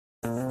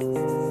Hello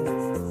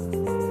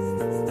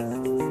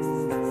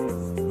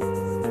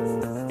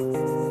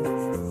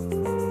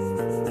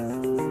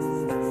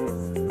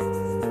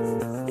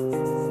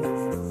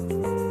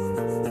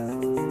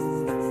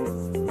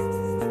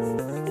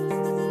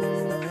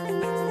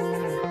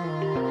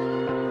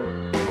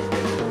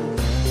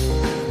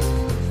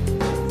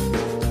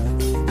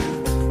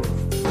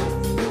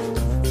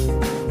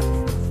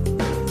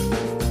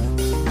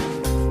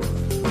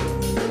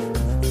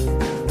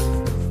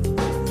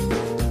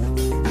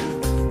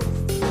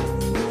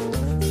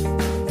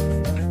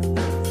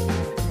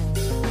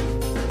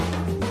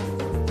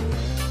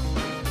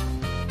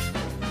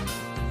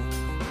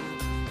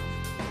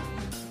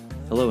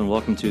and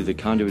welcome to the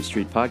Conduit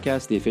Street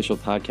Podcast, the official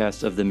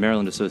podcast of the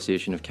Maryland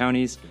Association of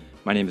Counties.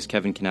 My name is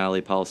Kevin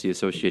Canale, Policy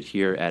Associate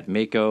here at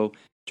MACo,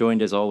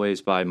 joined as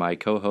always by my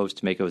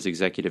co-host, MACo's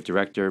Executive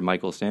Director,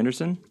 Michael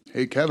Sanderson.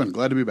 Hey, Kevin,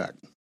 glad to be back.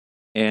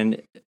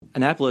 And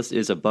Annapolis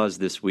is abuzz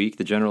this week.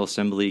 The General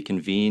Assembly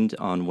convened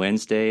on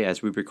Wednesday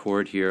as we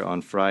record here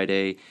on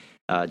Friday,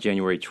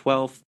 January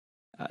 12th.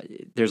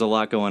 There's a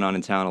lot going on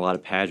in town, a lot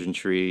of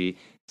pageantry,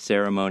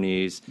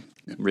 ceremonies,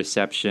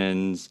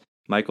 receptions.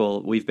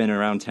 Michael, we've been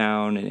around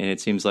town, and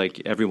it seems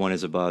like everyone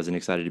is abuzz and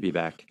excited to be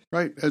back.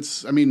 Right.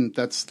 That's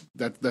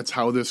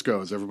how this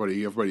goes.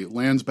 Everybody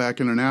lands back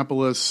in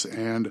Annapolis,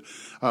 and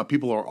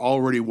people are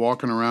already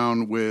walking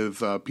around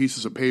with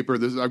pieces of paper.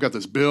 I've got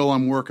this bill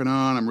I'm working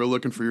on. I'm really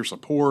looking for your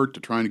support to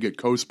trying to get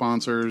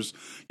co-sponsors.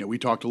 You know, we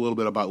talked a little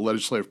bit about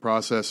legislative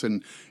process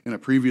in a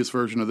previous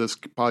version of this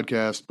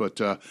podcast, but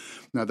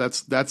now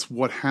that's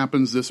what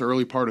happens this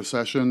early part of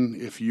session.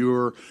 If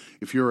you're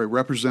a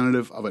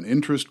representative of an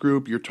interest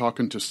group, you're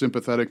talking to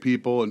sympathetic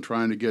people and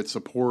trying to get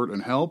support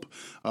and help.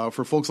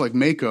 For folks like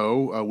MACo,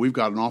 we've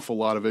got an awful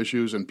lot of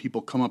issues, and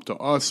people come up to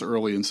us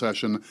early in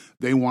session.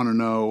 They want to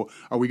know,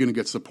 are we going to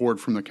get support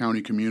from the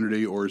county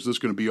community, or is this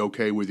going to be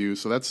okay with you?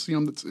 So that's,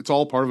 it's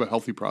all part of a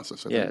healthy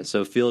process. I think.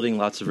 So fielding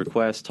lots of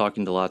requests,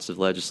 talking to lots of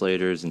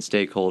legislators and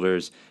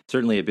stakeholders,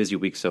 certainly a busy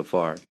week so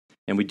far.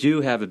 And we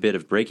do have a bit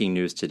of breaking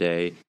news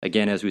today.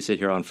 Again, as we sit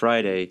here on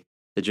Friday,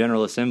 the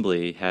General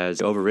Assembly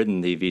has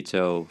overridden the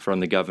veto from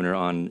the governor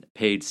on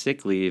paid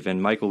sick leave.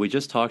 And Michael, we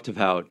just talked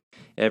about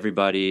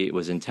everybody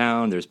was in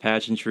town. There's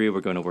pageantry. We're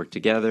going to work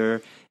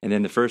together. And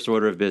then the first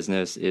order of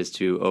business is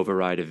to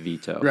override a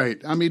veto. Right.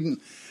 I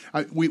mean,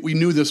 we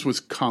knew this was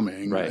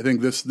coming. Right. I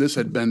think this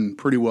had been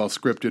pretty well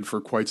scripted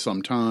for quite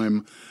some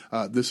time.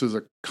 This is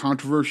a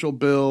controversial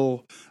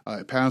bill.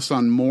 It passed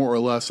on more or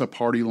less a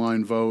party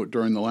line vote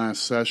during the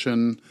last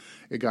session.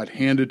 It got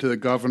handed to the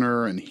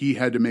governor, and he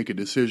had to make a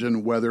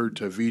decision whether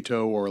to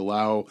veto or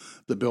allow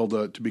the bill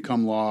to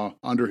become law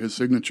under his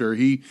signature.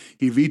 He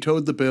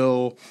vetoed the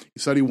bill. He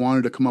said he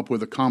wanted to come up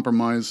with a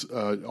compromise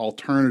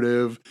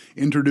alternative,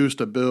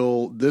 introduced a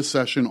bill this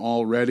session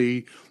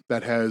already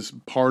that has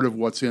part of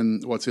what's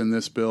in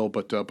this bill,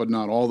 but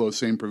not all those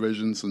same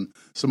provisions and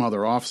some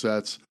other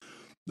offsets.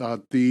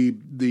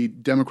 The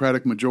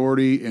Democratic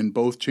majority in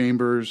both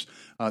chambers,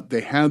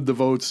 they had the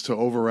votes to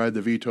override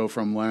the veto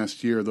from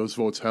last year. Those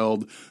votes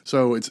held.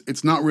 So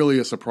it's not really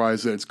a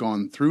surprise that it's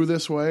gone through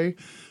this way.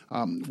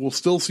 We'll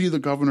still see the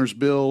governor's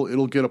bill.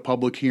 It'll get a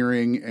public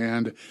hearing,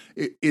 and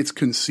it's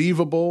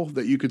conceivable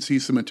that you could see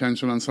some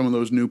attention on some of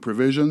those new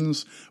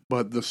provisions,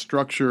 but the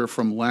structure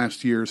from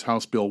last year's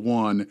House Bill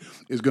 1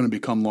 is going to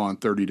become law in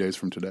 30 days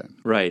from today.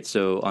 Right.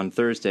 So on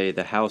Thursday,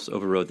 the House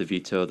overrode the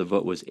veto. The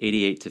vote was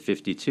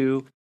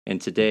 88-52. And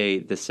today,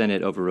 the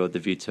Senate overrode the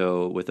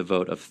veto with a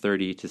vote of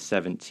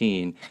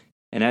 30-17.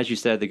 And as you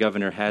said, the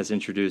governor has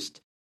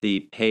introduced the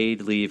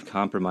Paid Leave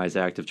Compromise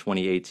Act of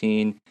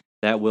 2018.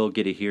 That will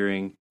get a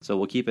hearing, so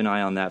we'll keep an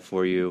eye on that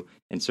for you,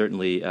 and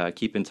certainly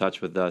keep in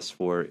touch with us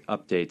for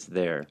updates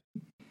there.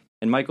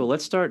 And Michael,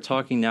 let's start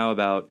talking now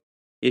about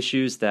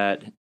issues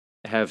that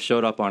have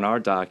showed up on our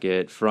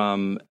docket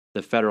from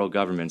the federal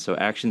government. So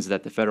actions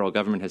that the federal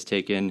government has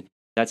taken.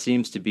 That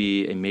seems to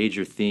be a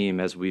major theme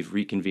as we've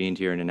reconvened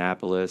here in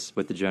Annapolis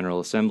with the General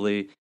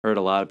Assembly. Heard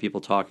a lot of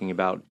people talking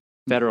about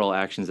federal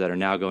actions that are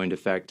now going to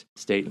affect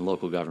state and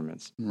local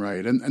governments.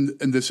 Right, and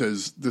this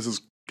has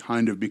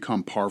kind of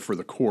become par for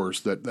the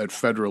course that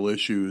federal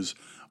issues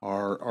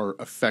are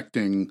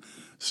affecting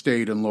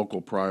state and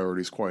local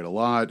priorities quite a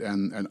lot,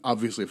 and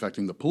obviously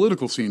affecting the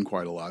political scene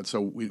quite a lot.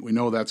 So we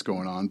know that's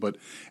going on. But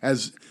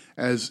as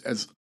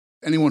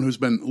anyone who's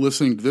been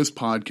listening to this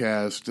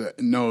podcast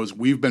knows,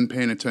 we've been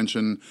paying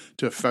attention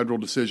to federal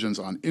decisions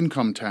on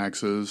income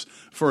taxes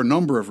for a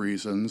number of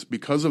reasons,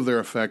 because of their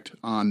effect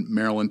on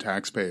Maryland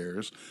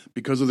taxpayers,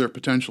 because of their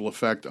potential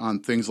effect on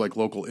things like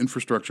local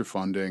infrastructure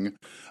funding,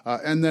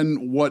 and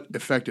then what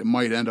effect it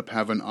might end up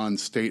having on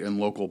state and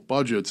local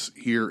budgets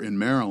here in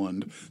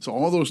Maryland. So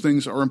all those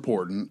things are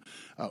important.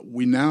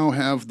 We now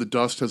have the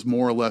dust has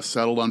more or less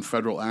settled on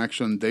federal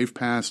action. They've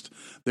passed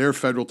their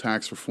federal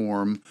tax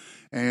reform,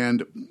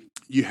 and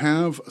you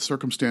have a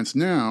circumstance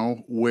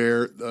now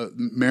where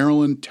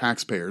Maryland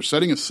taxpayers,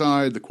 setting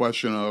aside the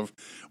question of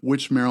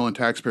which Maryland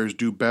taxpayers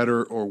do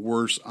better or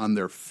worse on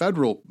their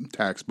federal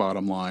tax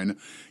bottom line,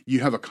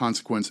 you have a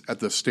consequence at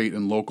the state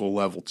and local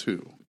level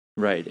too.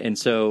 Right. And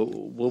so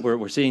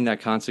we're seeing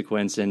that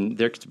consequence, and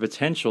there's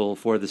potential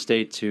for the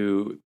state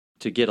to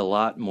get a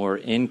lot more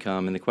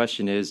income. And the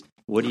question is,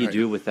 what do you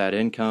do with that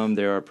income?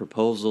 There are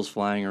proposals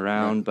flying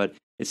around, but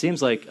it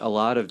seems like a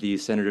lot of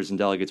these senators and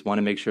delegates want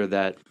to make sure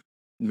that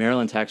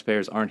Maryland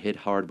taxpayers aren't hit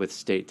hard with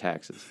state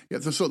taxes. Yeah,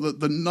 so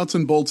the nuts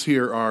and bolts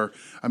here are,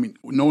 I mean,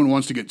 no one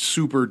wants to get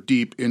super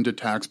deep into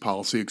tax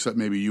policy except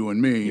maybe you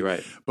and me. You're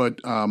right. But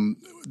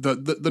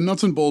the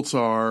nuts and bolts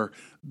are,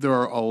 there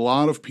are a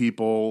lot of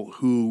people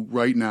who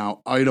right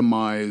now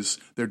itemize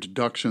their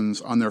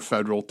deductions on their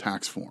federal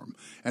tax form.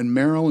 And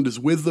Maryland is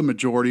with the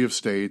majority of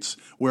states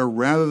where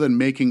rather than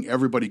making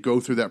everybody go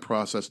through that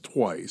process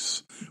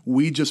twice,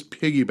 we just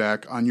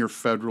piggyback on your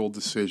federal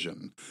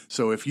decision.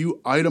 So if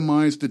you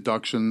itemize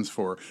deductions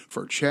for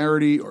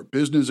charity or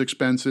business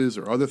expenses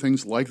or other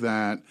things like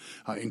that,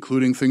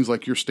 including things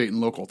like your state and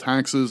local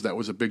taxes, that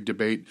was a big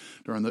debate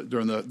during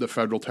the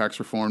federal tax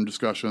reform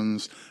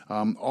discussions.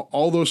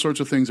 All those sorts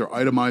of things are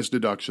itemized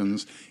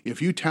deductions.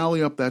 If you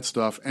tally up that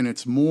stuff and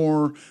it's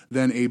more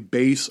than a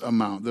base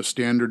amount, the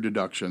standard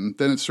deduction,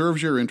 then it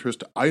serves your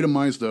interest to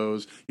itemize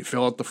those. You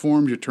fill out the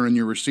forms, you turn in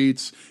your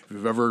receipts. If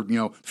you've ever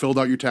filled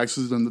out your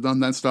taxes and done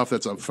that stuff,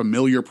 that's a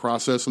familiar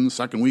process in the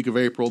second week of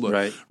April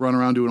to run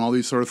around doing all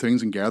these sort of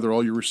things and gather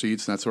all your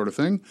receipts and that sort of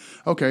thing.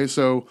 Okay,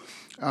 so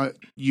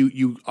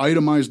you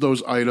itemize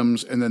those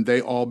items and then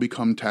they all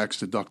become tax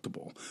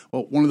deductible.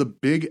 Well, one of the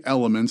big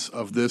elements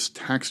of this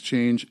tax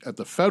change at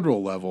the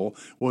federal level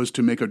was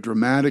to make a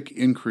dramatic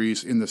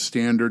increase in the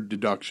standard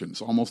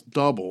deductions, almost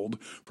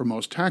doubled for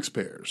most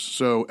taxpayers.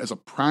 So as a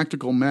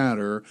practical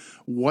matter,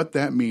 what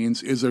that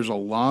means is there's a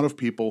lot of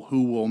people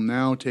who will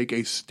now take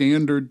a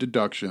standard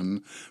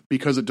deduction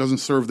because it doesn't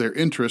serve their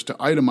interest to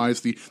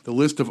itemize. The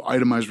list of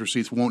itemized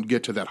receipts won't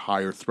get to that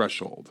higher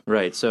threshold.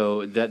 Right.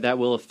 So that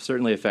will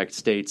certainly affect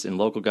states and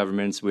local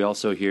governments. We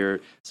also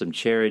hear some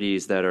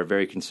charities that are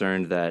very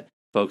concerned that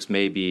folks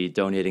may be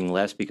donating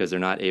less because they're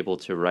not able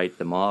to write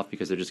them off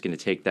because they're just going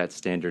to take that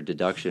standard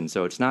deduction.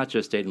 So it's not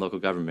just state and local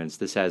governments.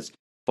 This has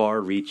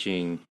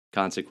far-reaching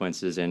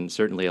consequences and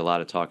certainly a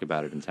lot of talk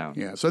about it in town.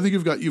 Yeah, so I think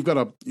you've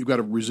got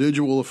a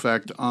residual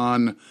effect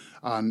on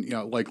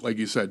like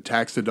you said,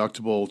 tax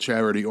deductible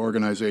charity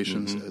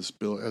organizations, as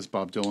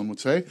Bob Dylan would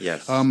say.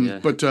 Yes.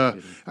 But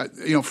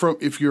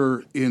if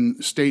you're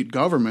in state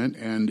government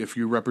and if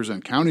you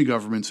represent county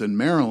governments in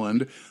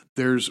Maryland,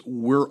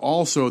 we're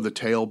also the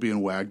tail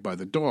being wagged by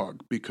the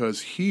dog,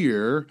 because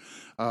here,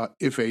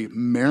 if a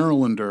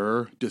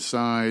Marylander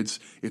decides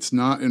it's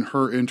not in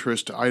her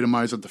interest to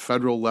itemize at the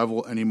federal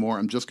level anymore,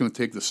 I'm just going to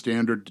take the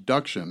standard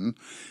deduction,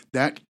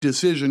 that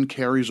decision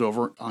carries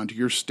over onto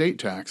your state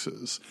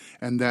taxes.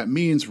 And that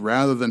means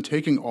rather than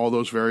taking all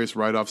those various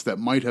write-offs that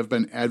might have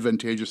been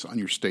advantageous on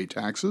your state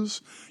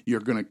taxes, you're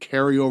going to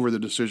carry over the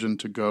decision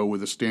to go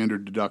with a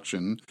standard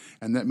deduction.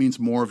 And that means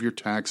more of your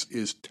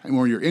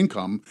your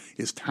income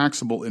is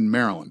taxable in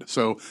Maryland.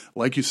 So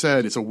like you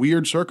said, it's a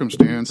weird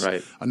circumstance.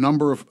 Right. A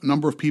number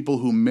of people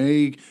who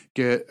may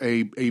get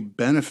a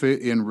benefit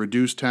in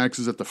reduced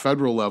taxes at the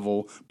federal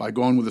level by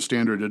going with a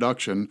standard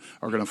deduction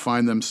are going to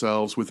find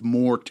themselves with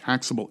more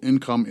taxable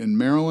income in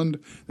Maryland.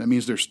 That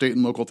means their state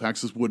and local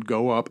taxes would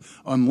go up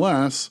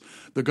unless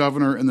the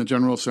governor and the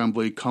General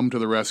Assembly come to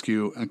the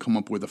rescue and come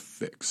up with a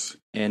fix.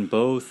 And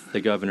both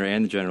the governor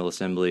and the General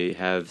Assembly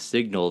have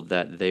signaled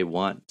that they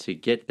want to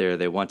get there.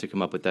 They want to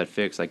come up with that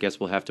fix. I guess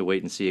we'll have to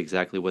wait and see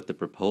exactly what the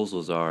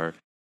proposals are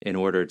in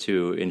order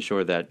to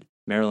ensure that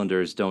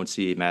Marylanders don't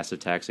see massive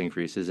tax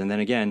increases. And then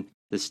again,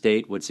 the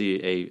state would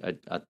see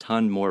a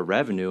ton more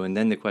revenue. And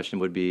then the question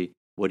would be,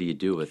 what do you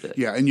do with it?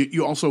 Yeah, and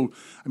you also,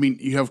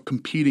 you have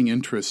competing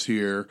interests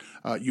here.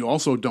 You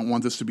also don't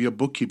want this to be a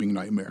bookkeeping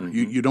nightmare.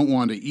 You don't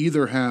want to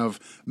either have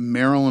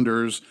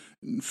Marylanders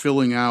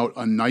filling out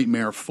a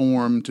nightmare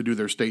form to do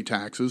their state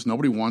taxes.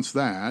 Nobody wants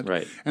that.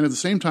 Right. And at the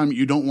same time,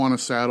 you don't want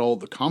to saddle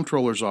the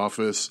comptroller's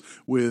office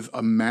with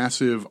a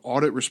massive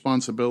audit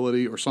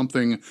responsibility or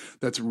something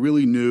that's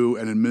really new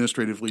and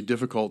administratively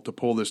difficult to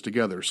pull this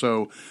together.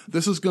 So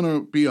this is going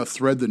to be a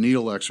thread the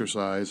needle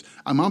exercise.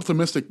 I'm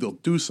optimistic they'll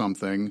do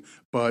something,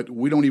 but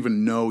we don't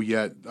even know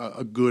yet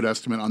a good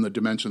estimate on the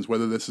dimensions,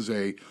 whether this is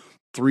a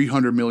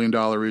 $300 million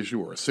issue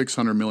or a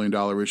 $600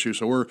 million issue.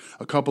 So we're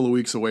a couple of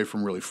weeks away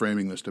from really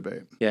framing this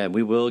debate. Yeah,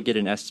 we will get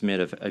an estimate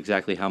of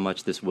exactly how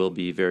much this will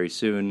be very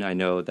soon. I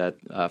know that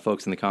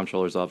folks in the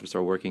comptroller's office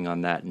are working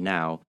on that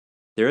now.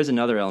 There is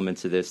another element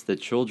to this, the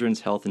Children's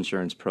Health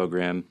Insurance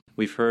Program.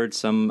 We've heard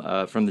some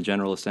from the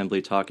General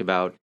Assembly talk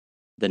about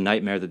the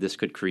nightmare that this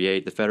could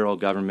create. The federal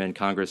government,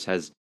 Congress,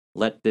 has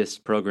let this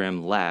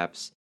program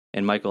lapse.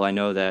 And Michael, I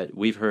know that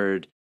we've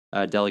heard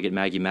Delegate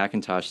Maggie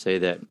McIntosh say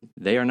that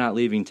they are not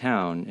leaving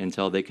town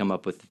until they come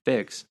up with a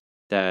fix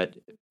that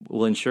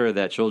will ensure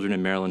that children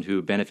in Maryland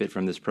who benefit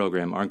from this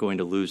program aren't going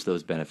to lose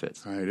those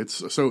benefits. Right.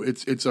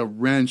 It's a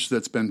wrench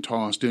that's been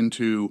tossed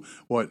into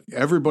what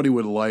everybody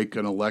would like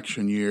an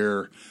election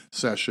year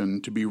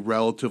session to be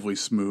relatively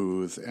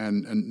smooth,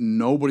 and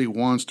nobody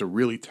wants to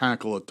really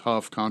tackle a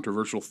tough,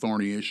 controversial,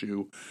 thorny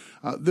issue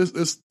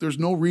There's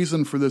no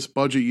reason for this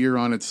budget year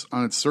on its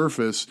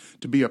surface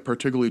to be a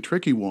particularly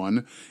tricky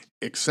one,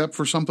 except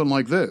for something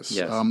like this.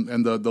 Yes.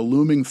 And the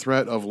looming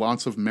threat of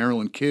lots of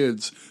Maryland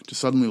kids to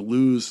suddenly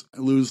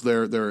lose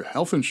their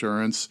health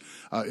insurance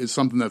is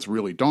something that's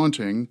really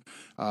daunting.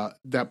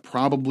 That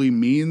probably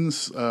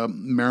means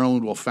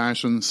Maryland will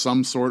fashion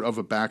some sort of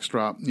a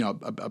backstop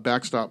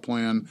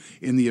plan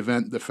in the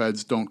event the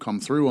feds don't come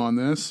through on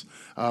this.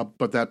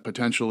 But that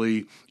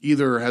potentially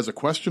either has a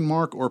question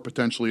mark or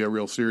potentially a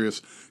real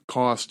serious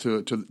cost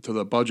to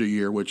the budget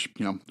year, which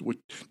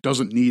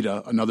doesn't need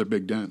another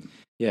big dent.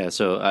 Yeah,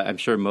 so I'm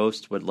sure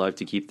most would love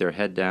to keep their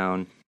head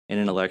down in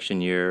an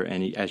election year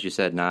and, as you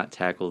said, not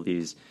tackle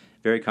these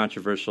very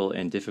controversial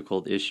and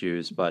difficult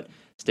issues. But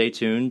stay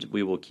tuned.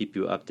 We will keep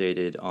you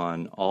updated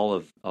on all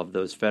of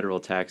those federal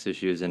tax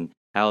issues and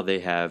how they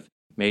have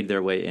made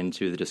their way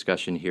into the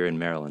discussion here in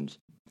Maryland.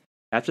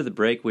 After the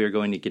break, we are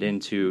going to get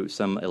into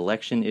some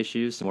election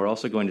issues, and we're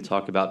also going to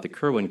talk about the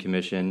Kirwan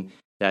Commission.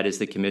 That is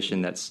the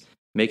commission that's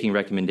making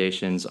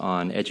recommendations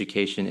on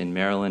education in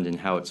Maryland and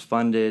how it's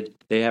funded.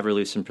 They have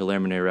released some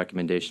preliminary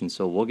recommendations,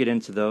 so we'll get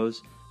into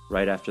those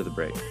right after the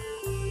break.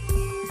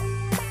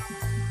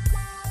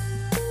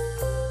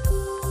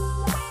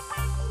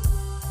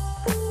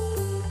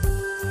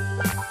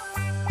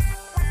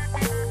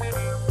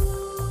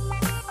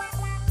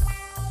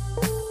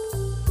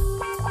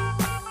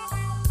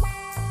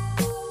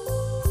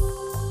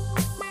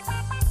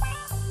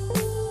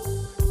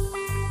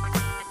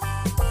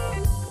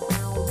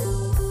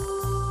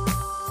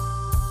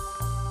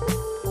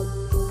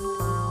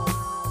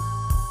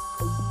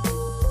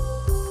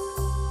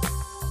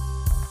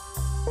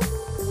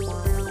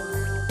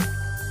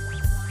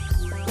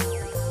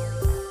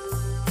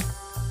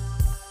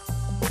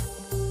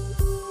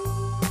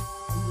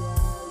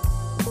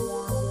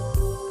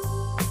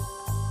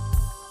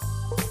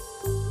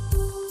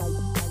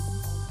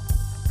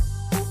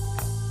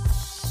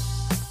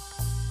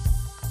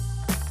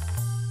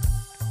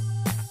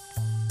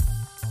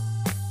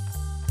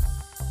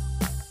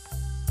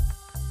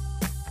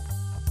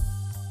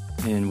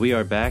 And we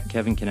are back.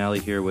 Kevin Canale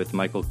here with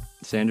Michael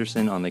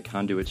Sanderson on the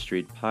Conduit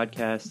Street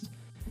podcast.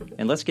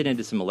 And let's get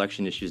into some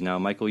election issues now.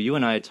 Michael, you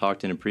and I had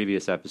talked in a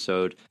previous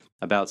episode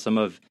about some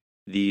of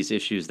these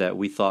issues that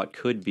we thought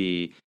could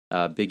be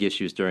big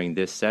issues during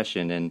this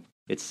session. And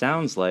it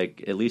sounds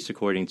like, at least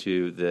according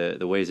to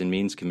the Ways and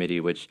Means Committee,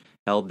 which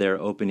held their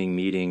opening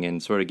meeting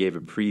and sort of gave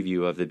a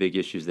preview of the big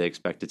issues they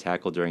expect to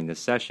tackle during this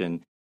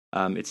session,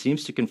 it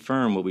seems to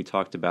confirm what we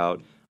talked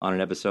about on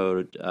an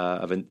episode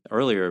of an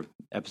earlier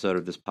episode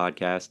of this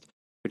podcast,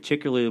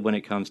 particularly when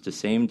it comes to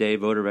same-day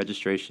voter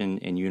registration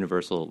and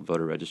universal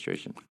voter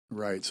registration.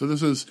 Right. So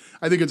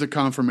I think it's a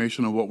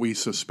confirmation of what we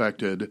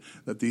suspected,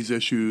 that these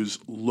issues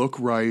look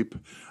ripe.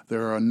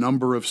 There are a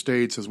number of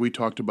states, as we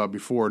talked about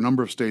before, a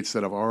number of states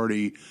that have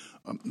already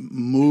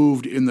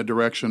moved in the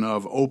direction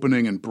of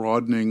opening and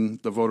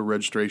broadening the voter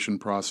registration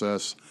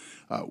process.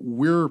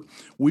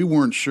 We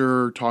weren't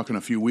sure, talking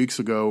a few weeks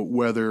ago,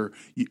 whether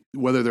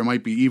there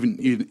might be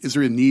is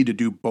there a need to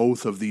do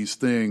both of these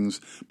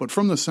things. But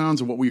from the sounds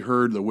of what we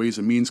heard, the Ways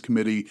and Means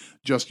Committee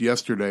just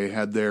yesterday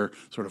had their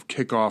sort of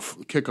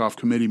kickoff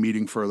committee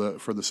meeting for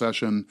the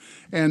session,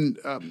 and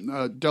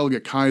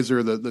Delegate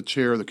Kaiser, the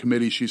chair of the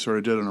committee, she sort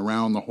of did an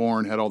around the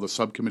horn, had all the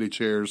subcommittee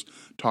chairs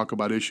talk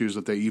about issues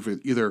that they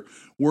either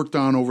worked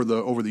on over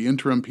the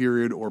interim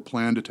period or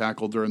plan to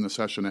tackle during the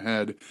session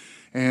ahead.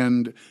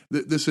 And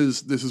this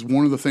is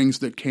one of the things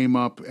that came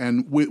up,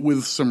 and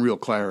with some real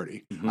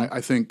clarity. Mm-hmm.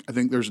 I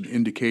think there's an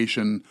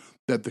indication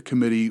that the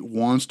committee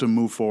wants to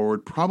move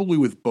forward, probably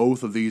with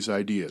both of these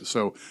ideas.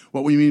 So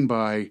what we mean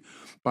by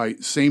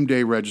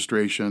same-day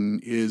registration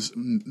is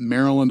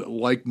Maryland,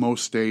 like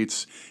most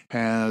states,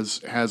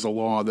 has a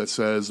law that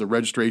says the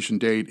registration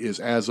date is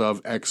as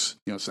of X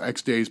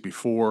days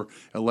before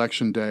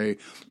Election Day.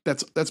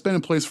 That's been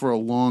in place for a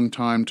long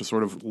time to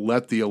sort of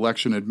let the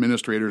election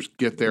administrators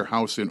get their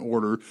house in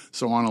order,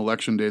 so on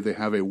Election Day they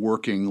have a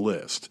working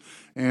list.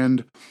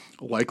 And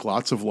like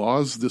lots of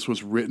laws, this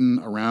was written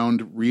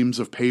around reams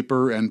of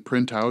paper and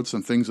printouts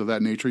and things of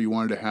that nature. You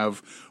wanted to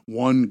have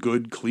one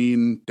good,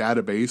 clean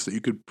database that you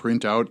could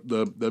print out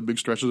the big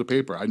stretches of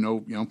paper. I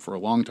know, for a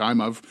long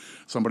time,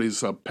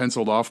 somebody's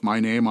penciled off my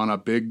name on a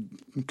big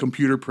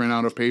computer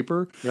printout of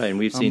paper. Right, and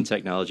we've seen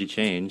technology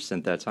change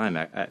since that time,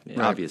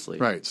 obviously.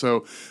 Right.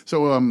 So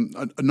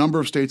a number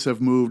of states have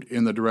moved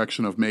in the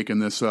direction of making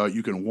this.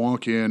 You can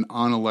walk in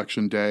on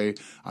Election Day.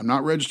 I'm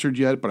not registered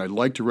yet, but I'd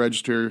like to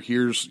register.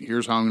 Here's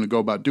how I'm going to go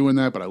about doing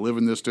that, but I live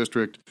in this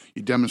district.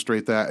 You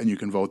demonstrate that, and you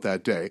can vote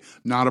that day.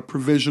 Not a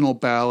provisional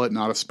ballot,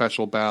 not a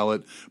special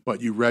ballot,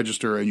 but you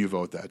register and you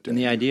vote that day. And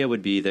the idea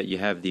would be that you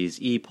have these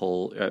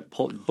poll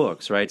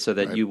books, right? So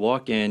that right. You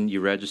walk in,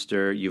 you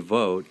register, you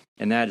vote,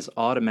 and that is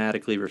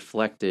automatically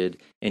reflected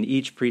in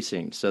each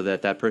precinct, so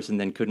that person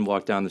then couldn't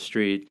walk down the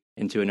street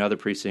into another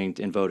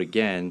precinct and vote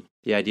again.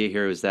 The idea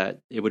here is that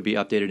it would be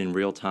updated in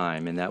real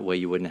time, and that way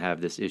you wouldn't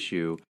have this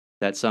issue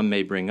that some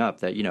may bring up,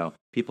 that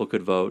people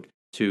could vote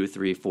 2,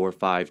 3, 4,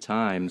 5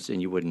 times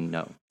and you wouldn't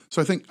know.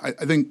 So I think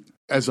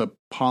as a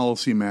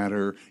policy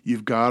matter,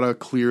 you've got to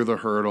clear the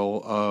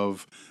hurdle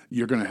of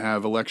you're going to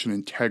have election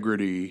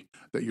integrity,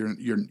 that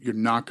you're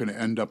not going to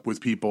end up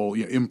with people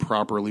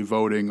improperly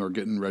voting or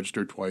getting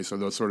registered twice or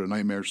those sort of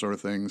nightmare sort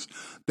of things.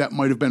 That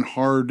might have been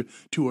hard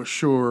to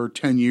assure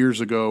 10 years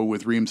ago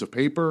with reams of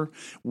paper.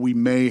 We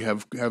may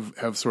have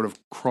sort of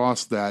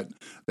crossed that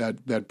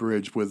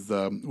bridge with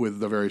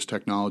the various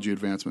technology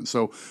advancements.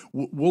 So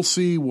we'll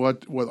see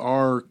what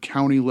our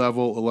county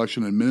level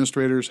election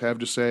administrators have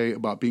to say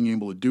about being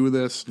able to do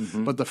this.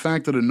 Mm-hmm. But the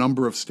fact that a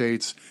number of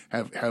states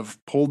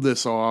have pulled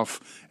this off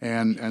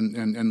and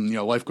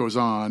life goes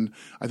on,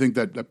 I think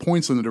that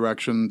points in the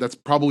direction. That's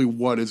probably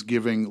what is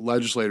giving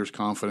legislators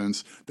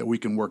confidence that we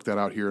can work that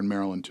out here in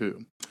Maryland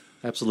too.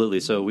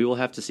 Absolutely. So we will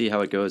have to see how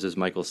it goes. As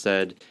Michael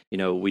said,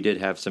 we did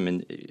have some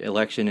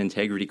election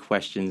integrity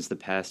questions the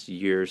past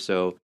year,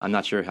 so I'm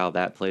not sure how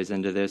that plays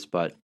into this,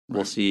 but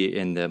we'll see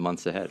in the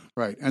months ahead.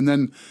 Right. And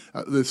then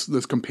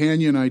this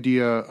companion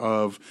idea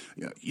of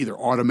either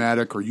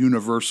automatic or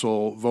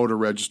universal voter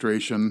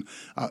registration,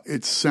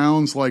 it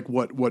sounds like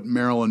what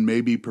Maryland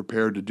may be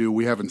prepared to do.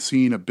 We haven't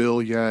seen a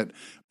bill yet,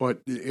 but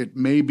it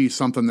may be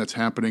something that's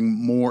happening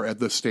more at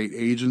the state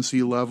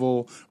agency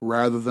level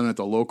rather than at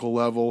the local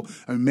level.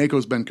 I mean,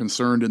 MACo's been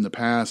concerned in the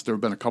past. There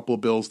have been a couple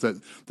of bills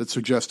that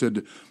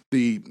suggested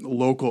the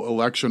local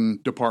election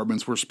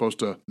departments were supposed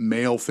to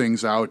mail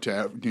things out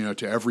to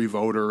every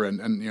voter,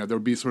 and there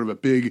would be sort of a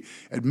big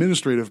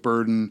administrative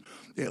burden.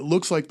 It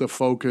looks like the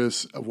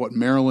focus of what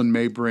Maryland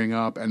may bring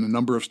up, and a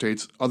number of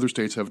other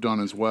states have done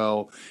as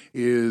well,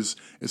 is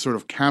sort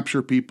of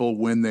capture people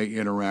when they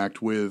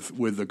interact with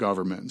the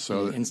government.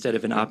 So instead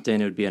of an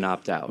opt-in, it would be an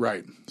opt-out.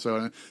 Right.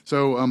 So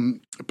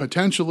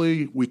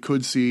potentially we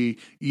could see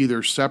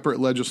either separate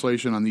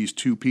legislation on these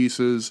two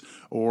pieces,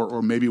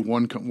 or maybe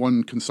one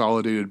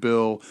consolidated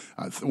bill.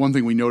 One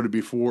thing we noted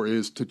before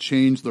is to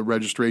change the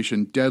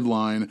registration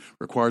deadline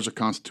requires a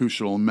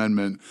constitutional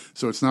amendment.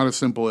 So it's not as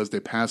simple as they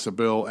pass a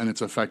bill and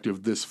it's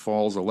effective this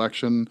fall's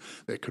election.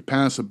 They could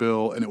pass a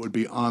bill and it would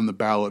be on the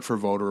ballot for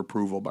voter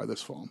approval by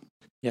this fall.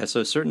 Yeah,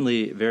 so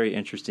certainly very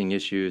interesting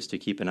issues to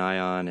keep an eye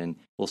on, and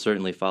we'll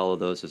certainly follow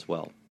those as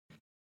well.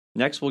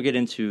 Next, we'll get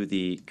into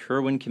the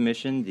Kirwan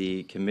Commission,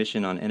 the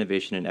Commission on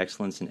Innovation and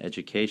Excellence in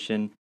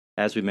Education.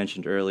 As we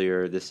mentioned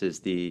earlier, this is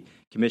the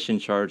commission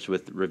charged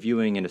with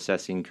reviewing and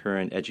assessing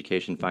current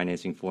education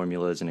financing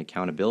formulas and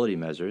accountability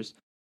measures.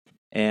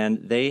 And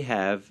they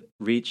have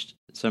reached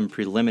some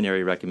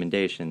preliminary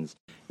recommendations.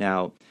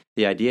 Now,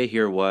 the idea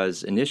here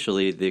was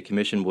initially the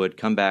commission would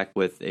come back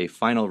with a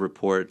final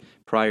report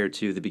prior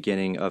to the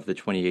beginning of the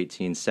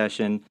 2018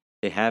 session.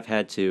 They have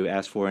had to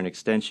ask for an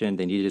extension.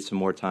 They needed some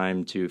more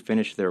time to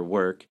finish their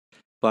work.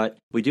 But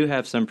we do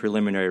have some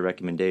preliminary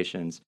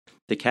recommendations.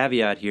 The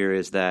caveat here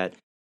is that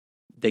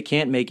they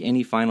can't make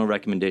any final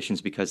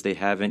recommendations because they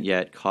haven't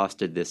yet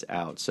costed this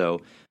out.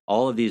 So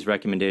all of these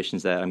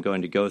recommendations that I'm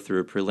going to go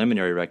through,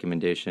 preliminary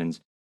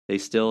recommendations, they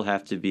still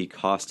have to be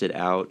costed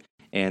out,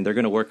 and they're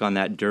going to work on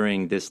that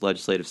during this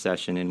legislative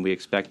session, and we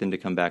expect them to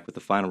come back with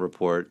the final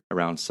report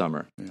around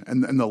summer.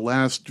 And the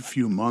last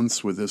few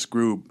months with this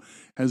group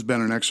has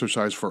been an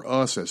exercise for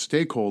us as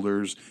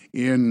stakeholders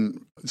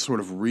in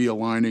sort of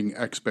realigning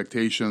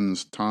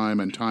expectations time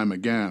and time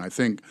again. I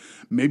think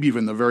maybe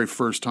even the very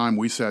first time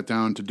we sat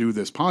down to do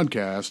this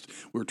podcast,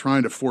 we were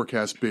trying to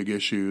forecast big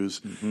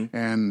issues,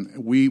 and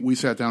we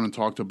sat down and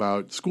talked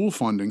about school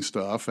funding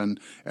stuff and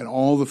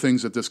all the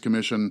things that this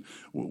commission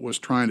was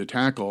trying to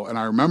tackle. And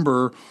I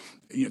remember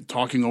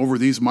talking over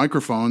these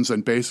microphones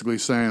and basically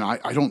saying,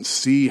 I don't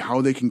see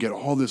how they can get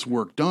all this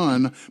work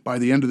done by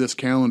the end of this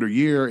calendar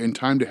year in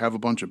time to have a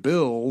bunch of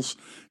bills,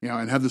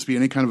 and have this be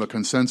any kind of a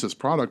consensus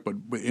product, but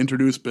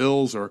introduce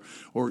bills or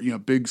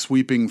big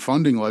sweeping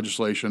funding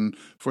legislation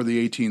for the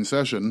 18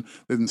 session.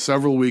 Then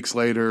several weeks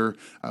later,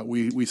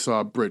 we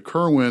saw Britt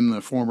Kirwan,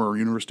 the former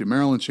University of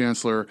Maryland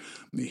chancellor.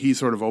 He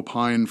sort of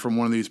opined from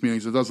one of these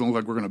meetings, it doesn't look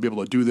like we're going to be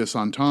able to do this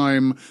on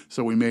time,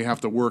 so we may have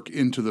to work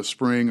into the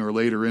spring or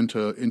later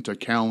into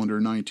calendar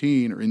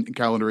 19 or in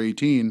calendar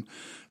 18.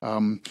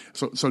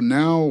 So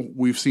now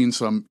we've seen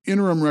some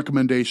interim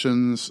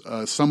recommendations.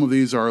 Some of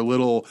these are a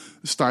little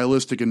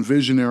stylistic and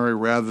visionary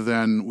rather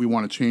than we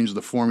want to change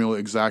the formula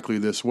exactly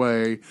this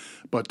way.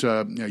 But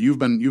you've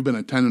been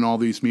attending all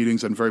these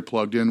meetings and very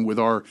plugged in with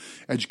our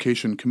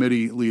education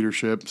committee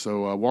leadership.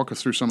 So walk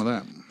us through some of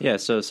that. Yeah,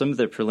 so some of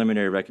the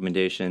preliminary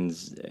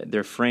recommendations,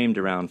 they're framed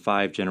around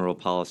 5 general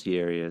policy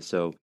areas.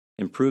 So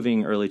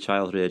improving early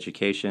childhood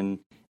education,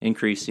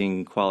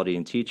 increasing quality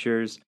in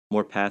teachers,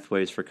 more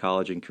pathways for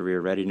college and career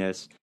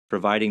readiness,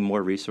 providing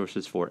more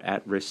resources for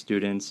at-risk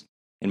students,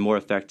 and more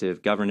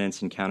effective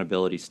governance and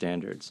accountability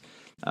standards.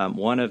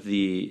 One of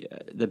the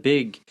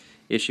big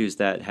issues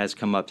that has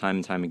come up time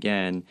and time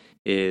again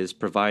is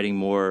providing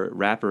more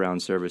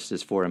wraparound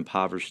services for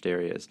impoverished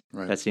areas.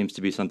 Right. That seems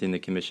to be something the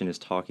Commission is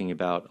talking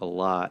about a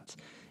lot.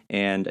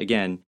 And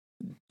again,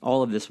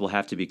 all of this will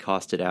have to be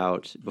costed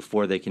out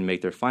before they can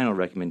make their final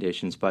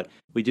recommendations, but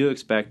we do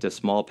expect a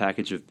small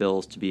package of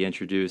bills to be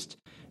introduced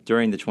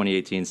during the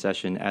 2018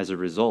 session as a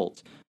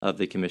result of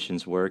the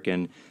Commission's work,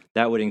 and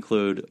that would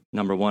include,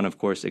 number one, of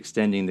course,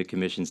 extending the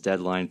Commission's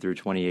deadline through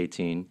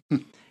 2018,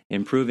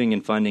 improving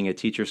and funding a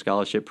teacher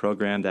scholarship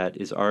program that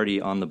is already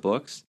on the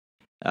books.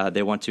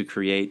 They want to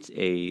create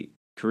a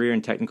career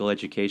and technical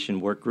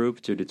education work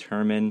group to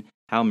determine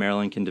how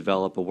Maryland can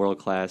develop a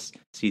world-class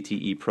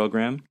CTE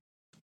program,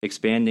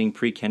 expanding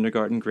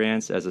pre-kindergarten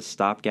grants as a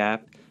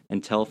stopgap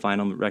until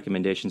final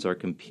recommendations are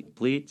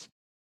complete,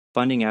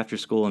 funding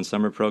after-school and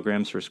summer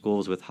programs for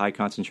schools with high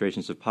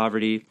concentrations of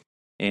poverty,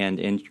 and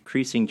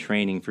increasing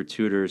training for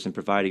tutors and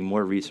providing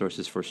more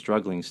resources for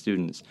struggling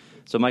students.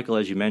 So, Michael,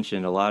 as you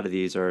mentioned, a lot of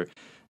these are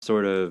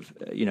sort of,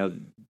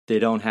 they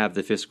don't have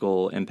the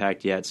fiscal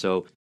impact yet,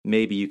 so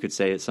maybe you could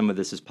say that some of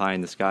this is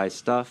pie-in-the-sky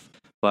stuff,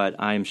 but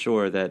I'm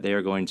sure that they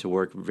are going to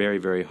work very,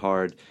 very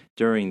hard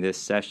during this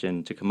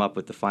session to come up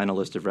with the final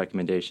list of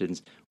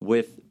recommendations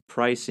with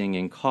pricing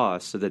and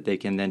costs so that they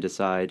can then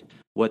decide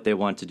what they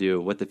want to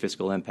do, what the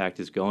fiscal impact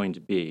is going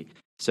to be.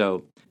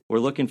 So we're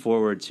looking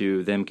forward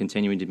to them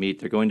continuing to meet.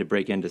 They're going to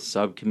break into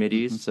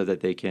subcommittees so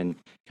that they can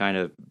kind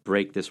of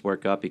break this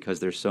work up because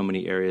there's so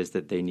many areas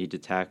that they need to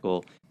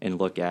tackle and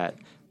look at.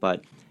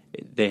 But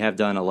they have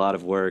done a lot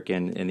of work,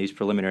 and these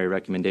preliminary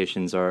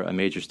recommendations are a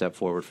major step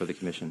forward for the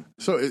Commission.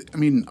 So,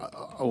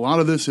 a lot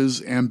of this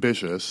is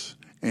ambitious,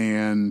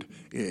 and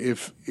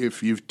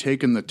if you've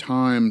taken the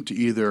time to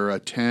either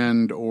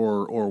attend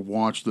or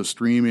watch the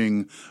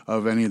streaming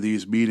of any of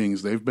these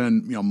meetings, they've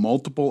been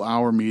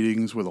multiple-hour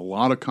meetings with a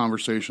lot of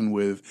conversation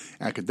with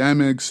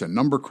academics and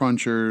number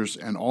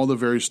crunchers and all the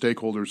various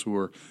stakeholders who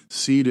are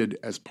seated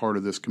as part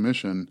of this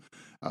commission.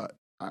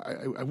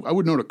 I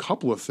would note a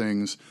couple of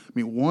things.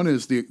 One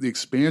is the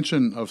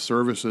expansion of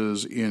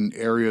services in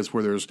areas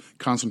where there's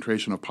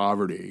concentration of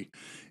poverty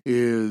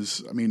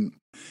is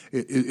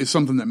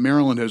something that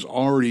Maryland has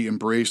already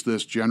embraced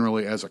this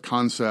generally as a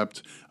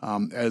concept,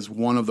 as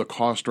one of the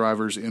cost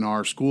drivers in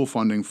our school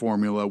funding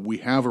formula. We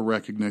have a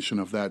recognition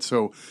of that.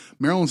 So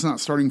Maryland's not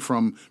starting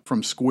from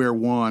square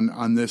one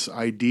on this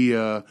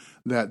idea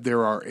that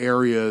there are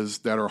areas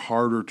that are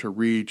harder to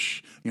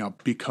reach,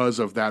 because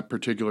of that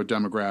particular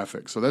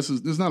demographic. So this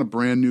is not a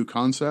brand new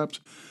concept.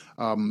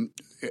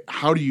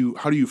 How do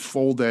you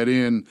fold that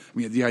in?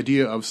 The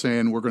idea of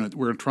saying we're going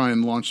to try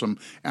and launch some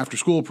after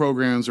school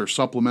programs or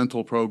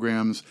supplemental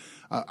programs,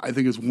 I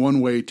think is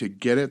one way to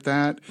get at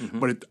that. Mm-hmm.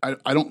 But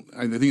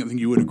I think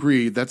you would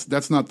agree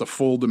that's not the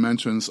full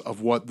dimensions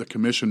of what the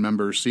commission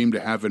members seem to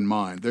have in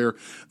mind.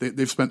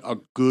 They've spent a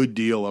good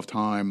deal of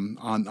time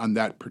on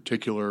that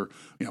particular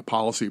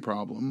policy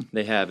problem.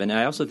 They have, and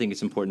I also think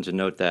it's important to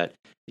note that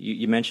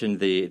you mentioned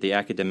the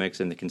academics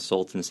and the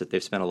consultants that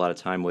they've spent a lot of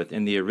time with.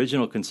 In the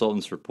original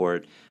consultants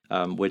report,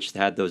 which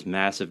had those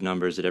massive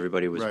numbers that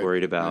everybody was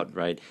worried about,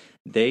 right?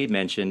 They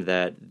mentioned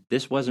that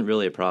this wasn't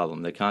really a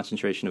problem. The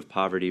concentration of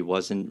poverty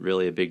wasn't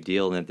really a big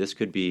deal, and that this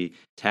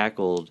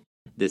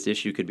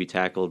issue could be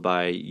tackled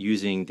by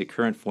using the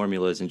current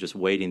formulas and just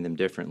weighting them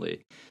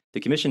differently. The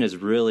commission has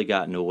really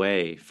gotten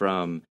away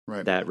from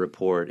that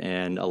report,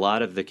 and a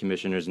lot of the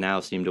commissioners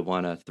now seem to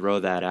want to throw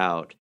that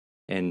out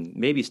and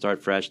maybe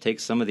start fresh, take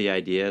some of the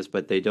ideas,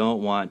 but they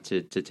don't want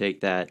to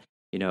take that,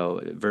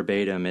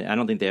 verbatim. And I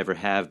don't think they ever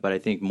have, but I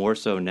think more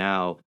so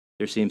now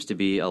there seems to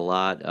be a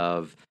lot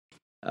of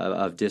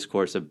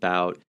discourse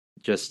about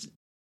just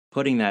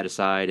putting that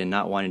aside and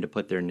not wanting to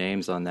put their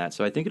names on that.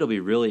 So I think it'll be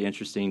really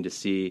interesting to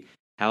see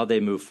how they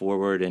move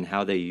forward and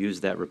how they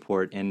use that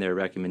report in their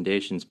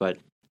recommendations. But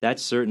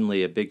that's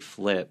certainly a big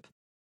flip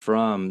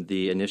from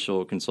the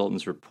initial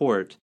consultants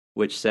report,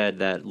 which said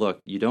that, look,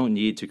 you don't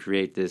need to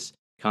create this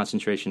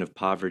concentration of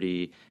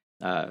poverty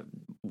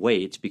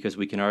weight because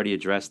we can already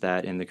address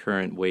that in the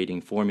current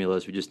weighting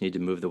formulas. We just need to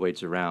move the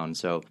weights around.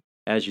 So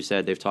as you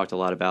said, they've talked a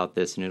lot about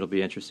this, and it'll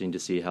be interesting to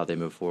see how they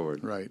move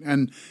forward. Right,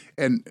 and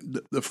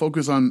the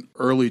focus on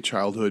early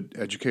childhood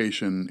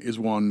education is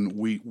one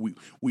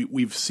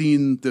we've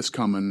seen this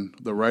coming.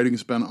 The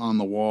writing's been on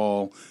the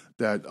wall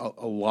that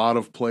a lot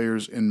of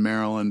players in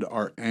Maryland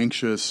are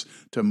anxious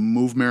to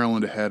move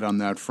Maryland ahead on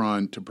that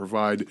front, to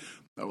provide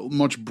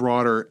much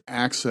broader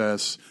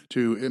access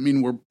to.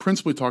 We're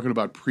principally talking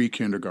about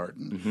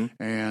pre-kindergarten,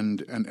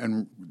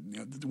 and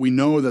we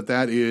know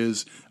that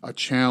is a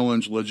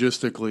challenge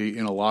logistically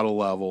in a lot of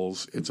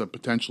levels. It's a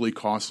potentially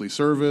costly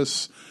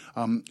service.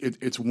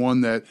 It's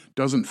one that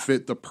doesn't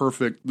fit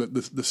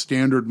the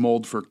standard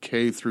mold for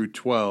K through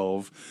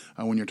 12.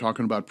 When you're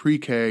talking about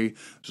pre-K,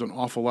 there's an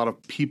awful lot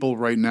of people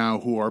right now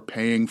who are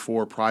paying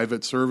for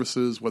private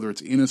services, whether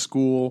it's in a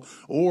school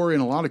or in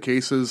a lot of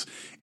cases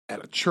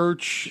at a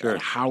church, Sure. at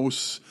a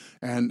house.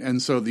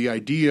 And so the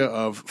idea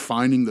of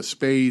finding the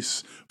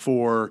space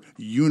for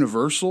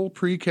universal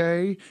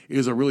pre-K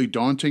is a really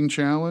daunting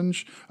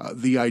challenge.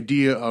 The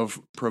idea of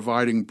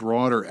providing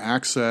broader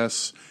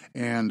access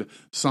and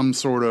some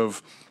sort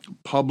of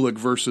public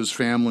versus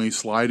family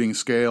sliding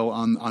scale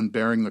on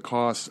bearing the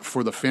cost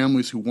for the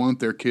families who want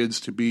their kids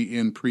to be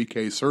in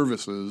pre-K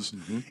services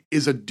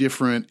is a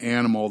different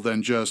animal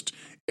than just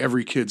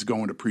every kid's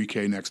going to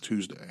pre-K next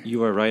Tuesday.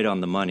 You are right on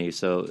the money.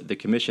 So the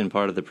commission,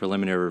 part of the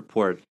preliminary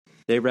report,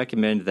 they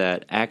recommend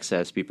that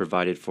access be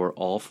provided for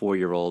all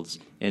 4-year-olds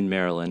in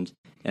Maryland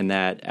and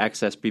that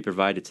access be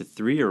provided to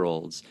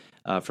 3-year-olds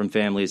from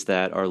families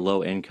that are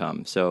low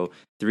income. So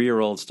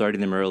 3-year-olds,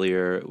 starting them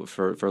earlier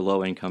for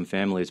low income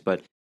families.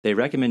 But they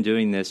recommend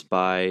doing this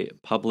by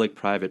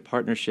public-private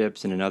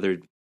partnerships and in other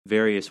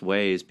various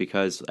ways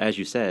because, as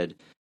you said,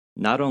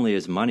 not only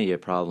is money a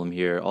problem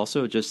here,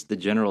 also just the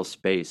general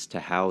space to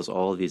house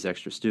all of these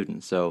extra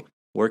students. So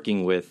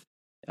working with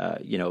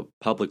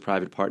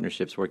public-private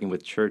partnerships, working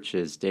with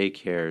churches,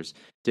 daycares,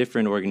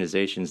 different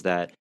organizations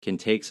that can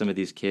take some of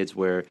these kids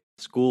where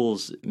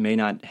schools may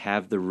not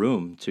have the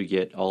room to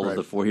get all of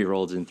the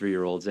 4-year-olds and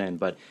 3-year-olds in.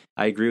 But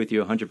I agree with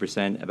you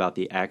 100% about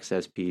the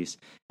access piece.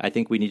 I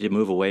think we need to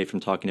move away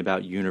from talking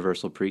about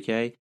universal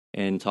pre-K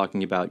and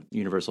talking about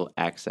universal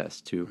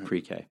access to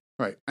pre-K.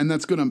 Right. And that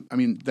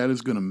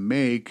is going to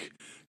make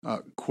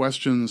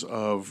questions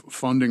of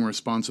funding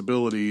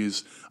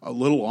responsibilities a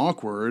little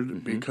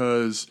awkward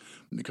because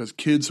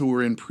kids who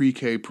are in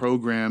pre-K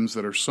programs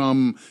that are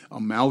some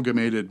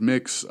amalgamated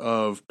mix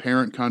of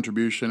parent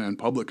contribution and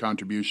public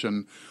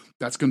contribution,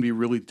 that's going to be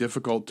really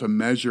difficult to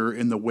measure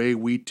in the way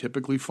we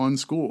typically fund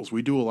schools.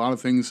 We do a lot of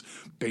things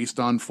based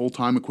on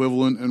full-time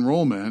equivalent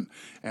enrollment,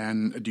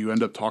 and do you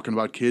end up talking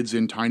about kids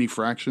in tiny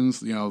fractions?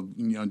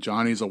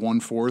 Johnny's a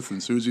 1/4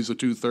 and Susie's a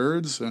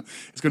 2/3.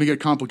 It's going to get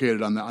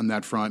complicated on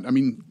that front. I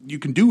mean, you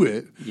can do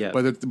it,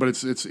 but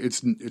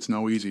it's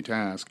no easy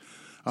task.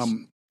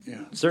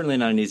 Certainly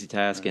not an easy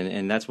task,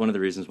 and that's one of the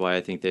reasons why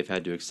I think they've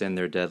had to extend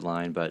their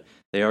deadline, but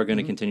they are going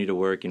to continue to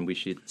work, and we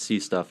should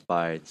see stuff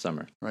by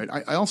summer. Right.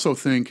 I also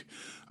think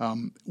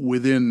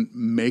within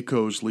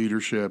MACO's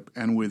leadership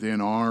and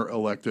within our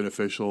elected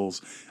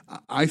officials,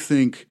 I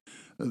think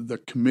the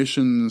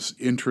commission's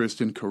interest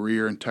in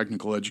career and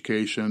technical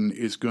education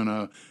is going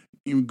to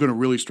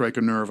really strike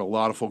a nerve. A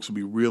lot of folks will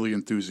be really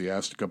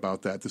enthusiastic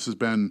about that. This has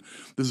been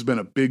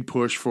a big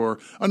push for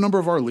a number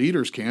of our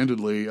leaders,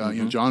 candidly.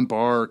 John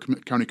Barr,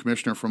 county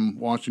commissioner from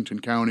Washington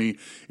County,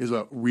 is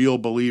a real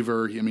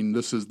believer. I mean,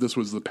 this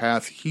was the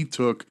path he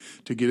took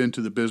to get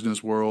into the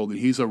business world, and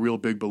he's a real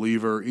big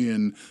believer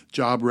in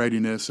job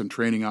readiness and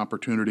training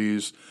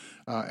opportunities.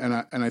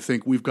 And I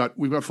think we've got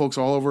folks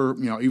all over,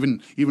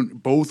 even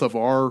both of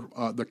our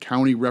the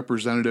county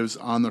representatives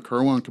on the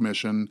Kirwan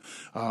Commission,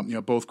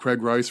 both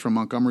Craig Rice from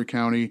Montgomery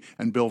County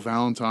and Bill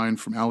Valentine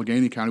from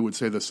Allegheny County would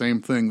say the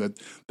same thing,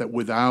 that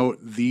without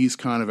these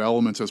kind of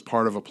elements as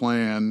part of a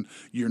plan,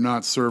 you're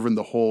not serving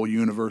the whole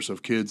universe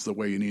of kids the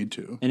way you need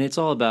to. And it's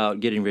all about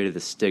getting rid of the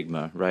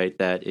stigma, right?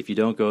 That if you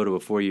don't go to a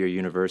 4-year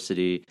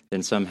university,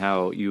 then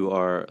somehow you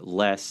are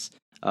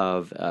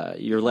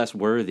you're less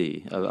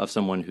worthy of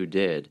someone who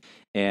did.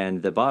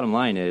 And the bottom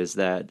line is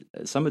that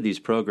some of these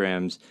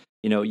programs,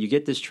 you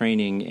get this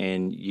training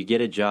and you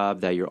get a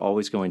job that you're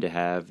always going to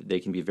have. They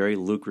can be very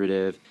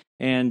lucrative.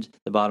 And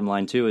the bottom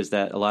line, too, is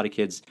that a lot of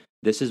kids,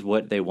 this is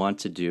what they want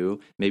to do.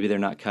 Maybe they're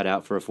not cut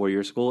out for a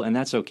 4-year school, and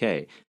that's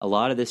okay. A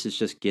lot of this is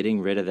just getting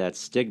rid of that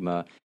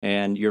stigma.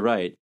 And you're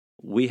right.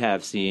 We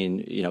have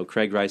seen,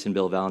 Craig Rice and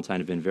Bill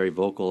Valentine have been very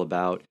vocal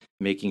about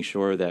making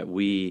sure that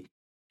we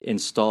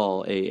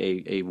install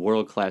a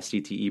world-class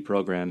CTE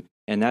program.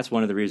 And that's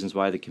one of the reasons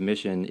why the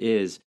commission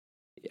is,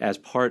 as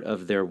part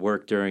of their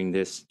work during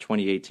this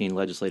 2018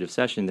 legislative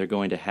session, they're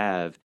going to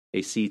have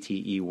a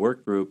CTE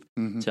work group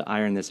to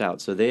iron this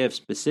out. So they have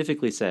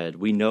specifically said,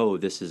 we know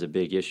this is a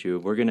big issue.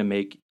 We're going to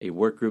make a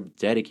work group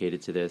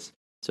dedicated to this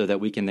so that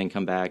we can then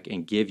come back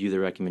and give you the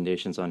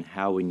recommendations on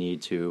how we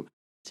need to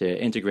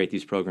integrate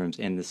these programs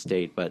in the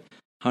state. But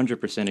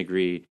 100%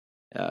 agree.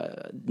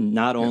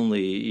 Not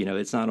only,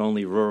 it's not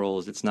only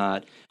rurals, it's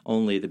not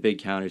only the big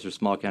counties or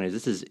small counties.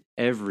 This is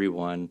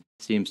everyone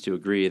seems to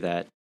agree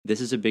that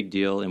this is a big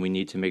deal, and we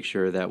need to make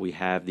sure that we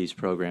have these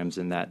programs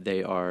and that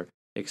they are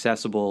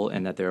accessible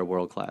and that they're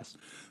world class.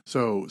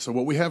 So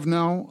what we have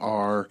now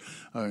are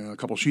a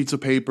couple sheets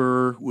of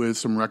paper with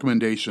some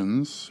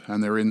recommendations,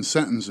 and they're in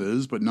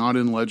sentences, but not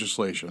in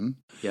legislation.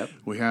 Yep.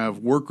 We have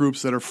work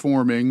groups that are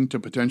forming to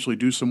potentially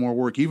do some more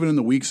work, even in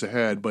the weeks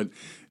ahead, but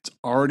it's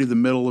already the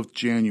middle of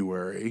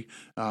January.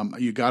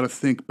 You got to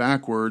think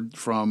backward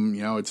from,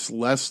 it's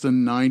less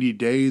than 90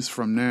 days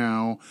from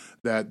now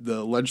that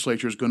the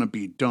legislature is going to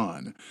be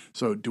done.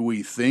 So do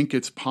we think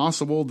it's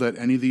possible that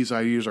any of these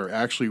ideas are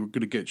actually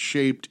going to get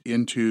shaped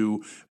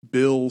into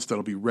bills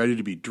that'll be ready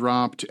to be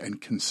dropped and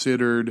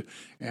considered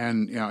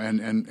and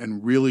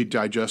really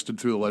digested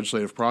through the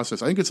legislative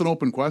process? I think it's an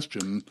open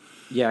question.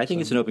 Yeah, I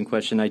think it's an open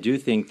question. I do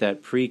think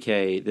that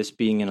pre-K, this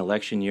being an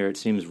election year, it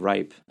seems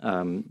ripe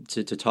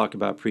to talk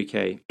about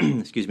pre-K,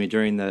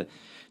 during the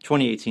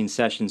 2018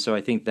 session. So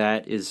I think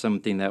that is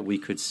something that we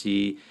could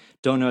see.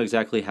 Don't know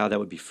exactly how that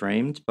would be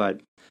framed,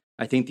 but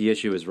I think the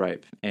issue is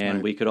ripe. And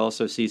Right. we could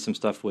also see some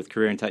stuff with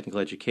career and technical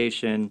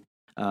education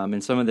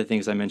and some of the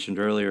things I mentioned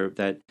earlier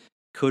that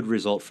could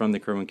result from the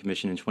Kirwan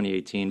Commission in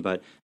 2018,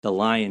 but the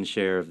lion's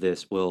share of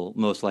this will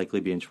most likely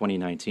be in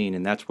 2019.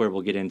 And that's where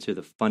we'll get into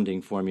the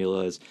funding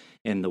formulas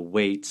and the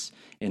weights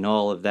and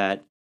all of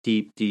that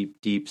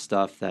deep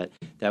stuff that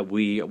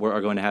we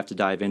are going to have to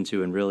dive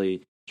into and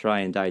really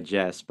try and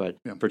digest. But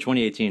for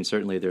 2018,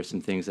 certainly there's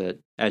some things that,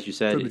 as you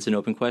said, it's an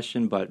open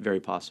question, but very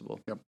possible.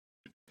 Yep.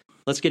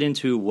 Let's get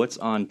into what's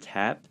on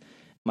tap.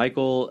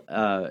 Michael,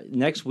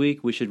 next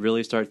week we should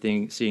really start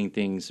seeing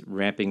things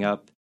ramping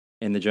up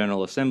in the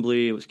General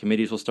Assembly.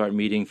 Committees will start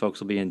meeting.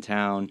 Folks will be in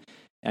town.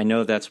 I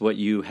know that's what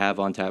you have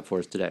on tap for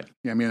us today.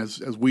 Yeah, I mean, as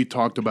we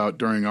talked about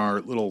during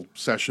our little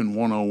session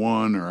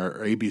 101 or our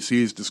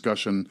ABC's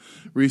discussion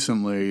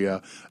recently,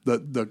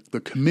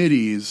 the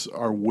committees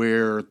are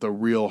where the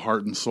real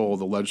heart and soul of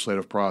the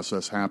legislative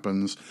process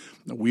happens.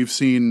 We've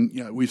seen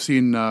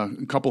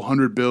a couple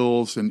hundred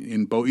bills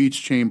in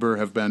each chamber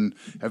have been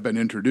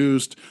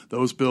introduced.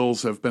 Those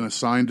bills have been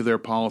assigned to their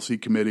policy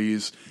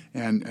committees,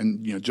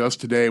 and just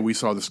today we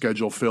saw the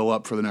schedule fill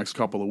up for the next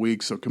couple of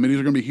weeks. So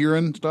committees are going to be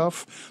hearing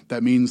stuff.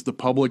 That means the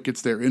public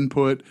gets their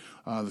input.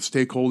 The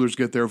stakeholders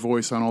get their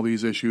voice on all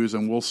these issues,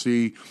 and we'll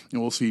see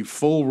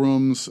full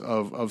rooms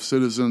of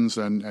citizens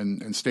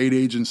and state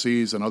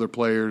agencies and other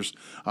players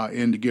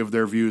in to give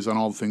their views on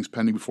all the things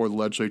pending before the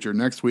legislature.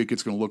 Next week,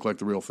 it's going to look like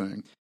the real thing.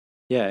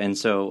 Yeah, and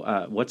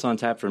so what's on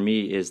tap for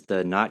me is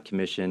the Knott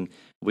Commission.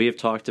 We have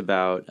talked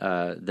about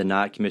the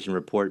Knott Commission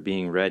report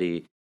being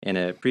ready. In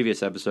a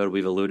previous episode,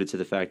 we've alluded to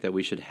the fact that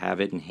we should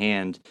have it in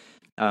hand.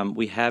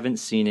 We haven't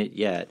seen it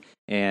yet,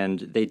 and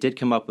they did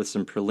come up with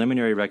some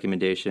preliminary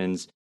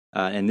recommendations.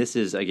 And this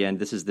is the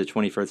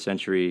 21st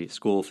Century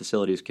School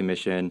Facilities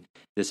Commission.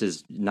 This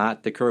is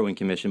not the Kirwan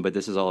Commission, but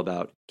this is all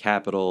about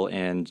capital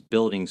and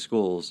building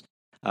schools.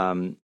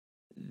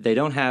 They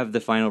don't have the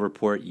final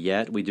report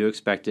yet. We do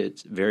expect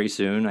it very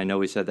soon. I know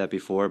we said that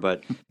before,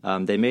 but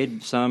they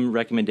made some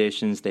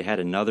recommendations. They had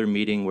another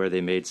meeting where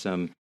they made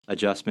some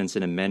adjustments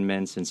and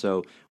amendments. And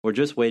so we're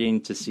just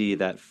waiting to see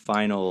that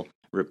final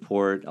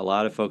report. A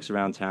lot of folks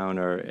around town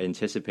are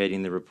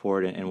anticipating the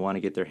report and want to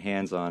get their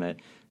hands on it.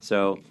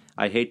 So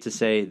I hate to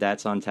say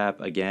that's on tap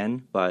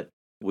again, but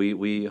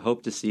we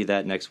hope to see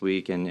that next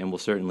week, and we'll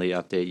certainly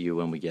update you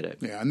when we get it.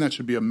 Yeah, and that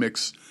should be a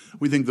mix.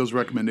 We think those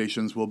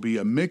recommendations will be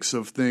a mix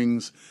of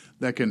things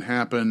that can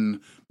happen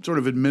sort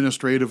of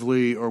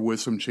administratively or with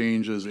some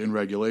changes in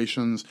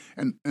regulations,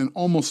 and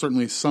almost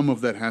certainly some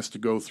of that has to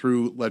go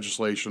through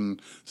legislation,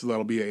 so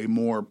that'll be a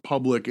more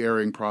public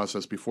airing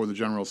process before the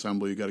General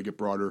Assembly. You got to get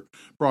broader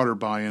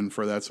buy-in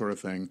for that sort of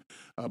thing.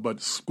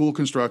 But school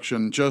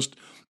construction, just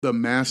the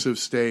massive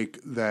stake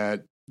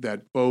that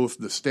both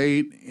the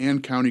state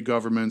and county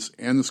governments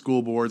and the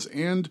school boards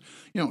and,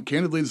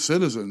 candidly, the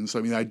citizens, I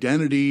mean, the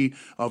identity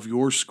of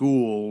your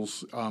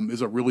schools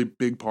is a really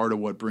big part of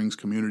what brings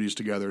communities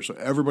together. So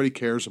everybody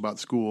cares about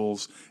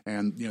schools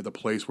and, the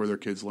place where their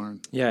kids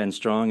learn. Yeah, and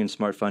strong and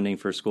smart funding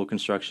for school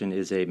construction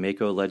is a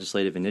MACo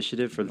legislative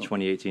initiative for the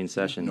 2018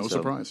 session. No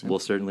surprise. Yeah. We'll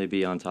certainly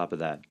be on top of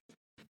that.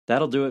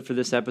 That'll do it for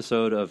this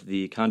episode of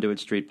the Conduit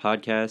Street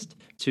podcast.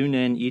 Tune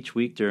in each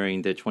week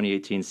during the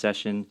 2018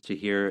 session to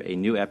hear a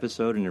new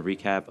episode and a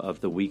recap of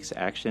the week's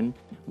action.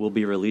 We'll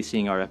be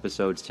releasing our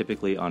episodes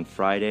typically on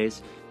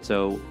Fridays.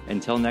 So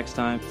until next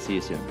time, see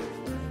you soon.